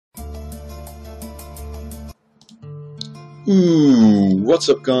What's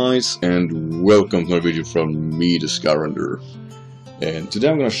up guys, and welcome to a video from me, the Skylander. And today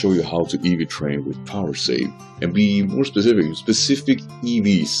I'm going to show you how to EV train with Powersave, and be more specific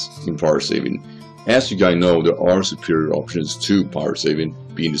EVs in Powersaving. As you guys know, there are superior options to Powersaving,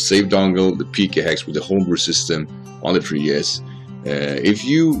 being the Save dongle, the PKHex with the homebrew system on the 3DS. If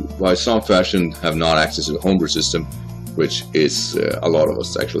you, by some fashion, have not access to the homebrew system, which is a lot of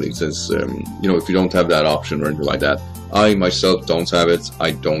us actually, since if you don't have that option or anything like that, I myself don't have it,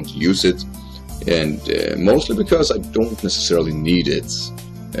 I don't use it, and mostly because I don't necessarily need it.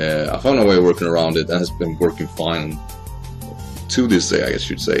 I found a way of working around it, and it's been working fine to this day, I guess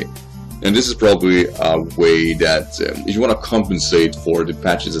you should say. And this is probably a way that, if you want to compensate for the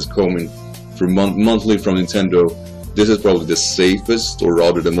patches that's coming through monthly from Nintendo, this is probably the safest, or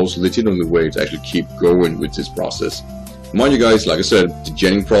rather the most legitimate way to actually keep going with this process. Mind you guys, like I said, the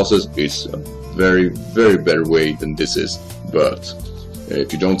genning process is a very better way than this is, but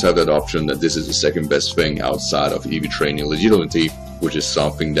if you don't have that option, that this is the second best thing outside of EV training legitimately, which is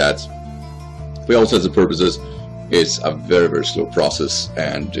something that, for all intents and purposes, is a very slow process,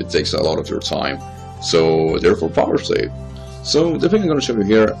 and it takes a lot of your time. So therefore, Powersave. So the thing I'm going to show you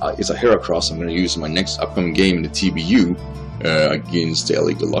here is a Heracross I'm going to use in my next upcoming game in the TBU against the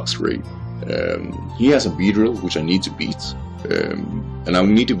LA Deluxe Ray. He has a Beedrill which I need to beat, and I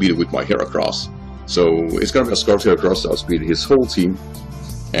need to beat it with my Heracross. So it's gonna be a Scarf Heracross that will speed his whole team,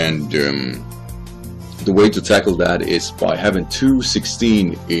 and the way to tackle that is by having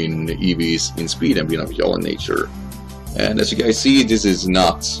 216 in EVs in speed and being of yellow nature. And as you guys see, this is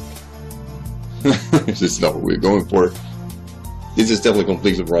not this is not what we're going for. This is definitely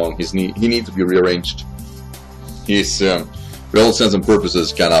completely wrong. He needs to be rearranged. He's for all intents and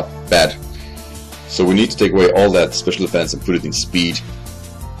purposes kind of bad. So we need to take away all that special defense and put it in speed.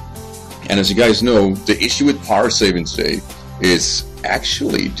 And as you guys know, the issue with Powersaving today is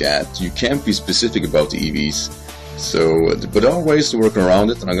actually that you can't be specific about the EVs. So, but there are ways to work around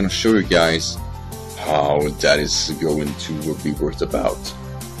it, and I'm going to show you guys how that is going to be worked about.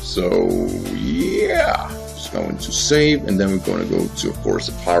 So yeah, just going to save, and then we're going to go to, of course,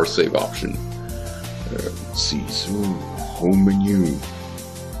 the Powersave option. Let's see, so home menu.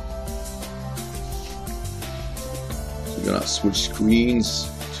 We're gonna switch screens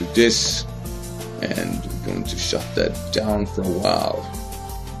to this, and we're going to shut that down for a while.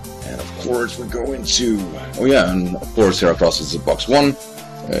 And of course we're going to, oh yeah, and of course Heracross is a box 1.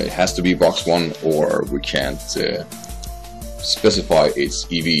 It has to be box 1, or we can't specify its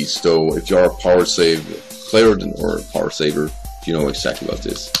EVs. So if you're a Powersave player or Powersaver, you know exactly about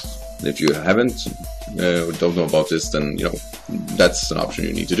this. And if you haven't, don't know about this, then that's an option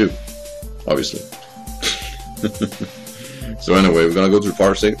you need to do, obviously. So anyway, we're gonna go to the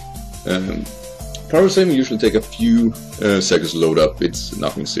Powersave. Powersave usually take a few seconds to load up. It's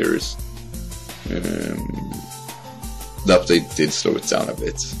nothing serious. The update did slow it down a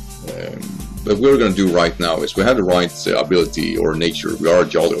bit. But what we're gonna do right now is, we have the right ability or nature. We are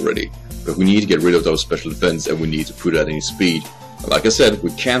jolly already, but we need to get rid of those special defense, and we need to put that in speed. Like I said,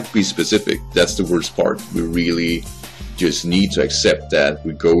 we can't be specific. That's the worst part. We really just need to accept that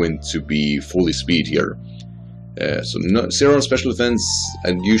we're going to be fully speed here. So no, 0 on special defense,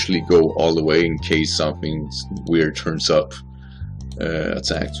 and usually go all the way in case something weird turns up.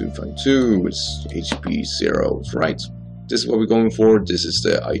 Attack 252 with HP 0, right? This is what we're going for. This is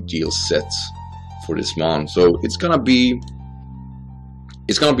the ideal set for this mon. So it's gonna be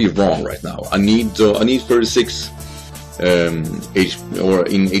wrong right now. I need 36 or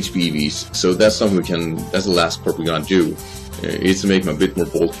in HPVs. So that's something we can. That's the last part we're gonna do. It's to make them a bit more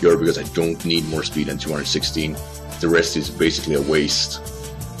bulkier, because I don't need more speed than 216. The rest is basically a waste.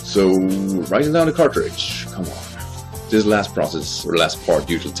 So writing down the cartridge, come on. This last process, or last part,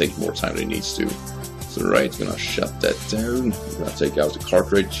 usually takes more time than it needs to. So right, gonna shut that down. We're gonna take out the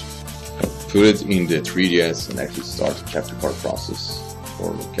cartridge, put it in the 3DS, and actually start the capture card process,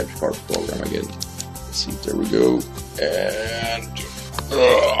 or the capture card program again. Let's see, there we go, and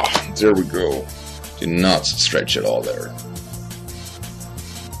there we go. Did not stretch at all there.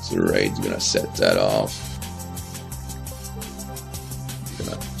 So right, we're gonna set that off. We're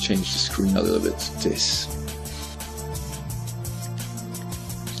gonna change the screen a little bit to this.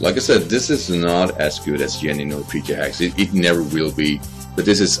 Like I said, this is not as good as genning or PKHex. It never will be. But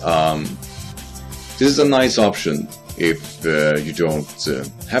this is a nice option if you don't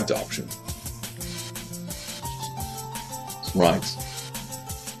have the option. Right.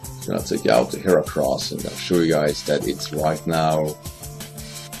 I'm gonna take out the Heracross, and I'm gonna show you guys that it's right now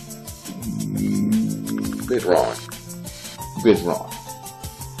a bit wrong.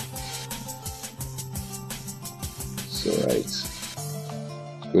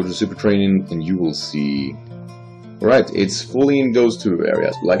 Alright. Go to super training and you will see. Alright, it's fully in those two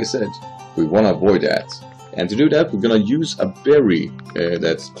areas, but like I said, we want to avoid that. And to do that, we're gonna use a berry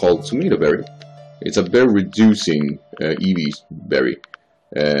that's called tomato berry. It's a berry reducing EV berry.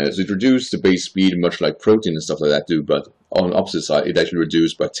 So it reduces the base speed much like protein and stuff like that do, but on the opposite side, it actually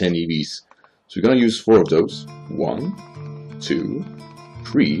reduced by 10 EVs. So we're gonna use 4 of those. 1, 2,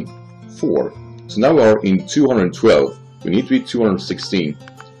 3, 4. So now we are in 212. We need to be 216.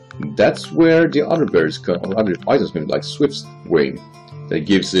 That's where the other berries come, or other items come, like Swift's Wing. That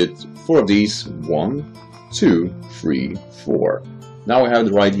gives it 4 of these. 1, 2, 3, 4. Now we have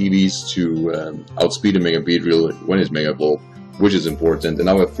the right EVs to outspeed the Mega Beedrill when it's Mega Evolved, which is important. And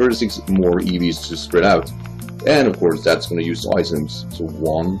now we have 36 more EVs to spread out. And of course, that's going to use items. So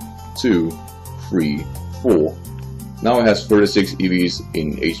 1, 2, 3, 4. Now it has 36 EVs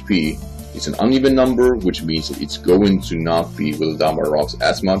in HP. It's an uneven number, which means that it's going to not be whittled down by rocks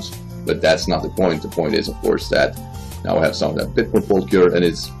as much. But that's not the point. The point is, of course, that now I have some of that bit more bulkier, and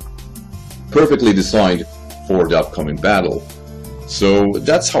it's perfectly designed for the upcoming battle. So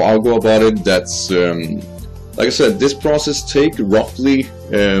that's how I'll go about it. That's like I said, this process takes roughly 2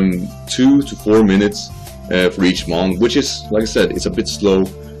 to 4 minutes for each mon, which is, like I said, it's a bit slow.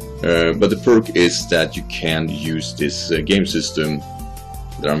 But the perk is that you can use this game system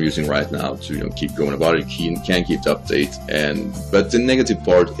that I'm using right now to keep going about it. You can keep the update, but the negative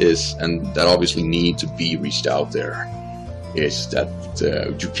part is, and that obviously need to be reached out there, is that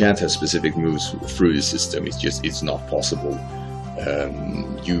you can't have specific moves through the system. It's not possible.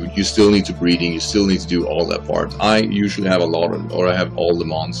 You still need to breeding, you still need to do all that part. I usually have I have all the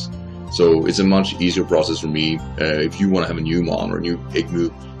mons, so it's a much easier process for me. If you want to have a new mon or a new egg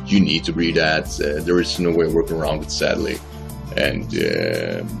move, you need to breed that. There is no way of working around it, sadly. And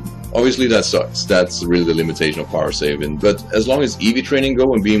obviously that sucks. That's really the limitation of power saving. But as long as EV training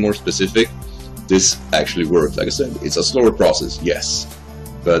go and being more specific, this actually works. Like I said, it's a slower process, yes,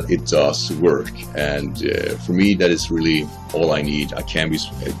 but it does work. And for me, that is really all I need. I can be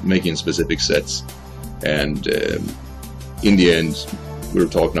making specific sets, and in the end, we're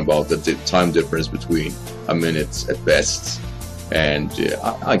talking about that the time difference between a minute at best, and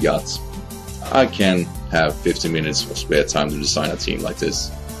I can have 15 minutes of spare time to design a team like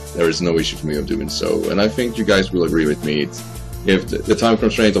this. There is no issue for me of doing so, and I think you guys will agree with me. If the time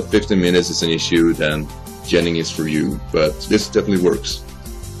constraint of 15 minutes is an issue, then genning is for you, but this definitely works.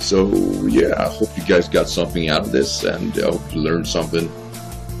 So yeah, I hope you guys got something out of this, and I hope you learned something.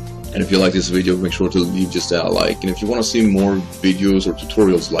 And if you like this video, make sure to leave just a like, and if you want to see more videos or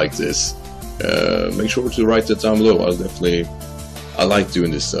tutorials like this, make sure to write that down below. I like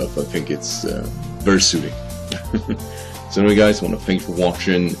doing this stuff. I think it's very soothing. So anyway guys, I want to thank you for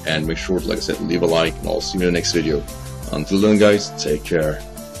watching, and make sure to, like I said, leave a like, and I'll see you in the next video. Until then guys, take care.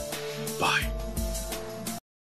 Bye.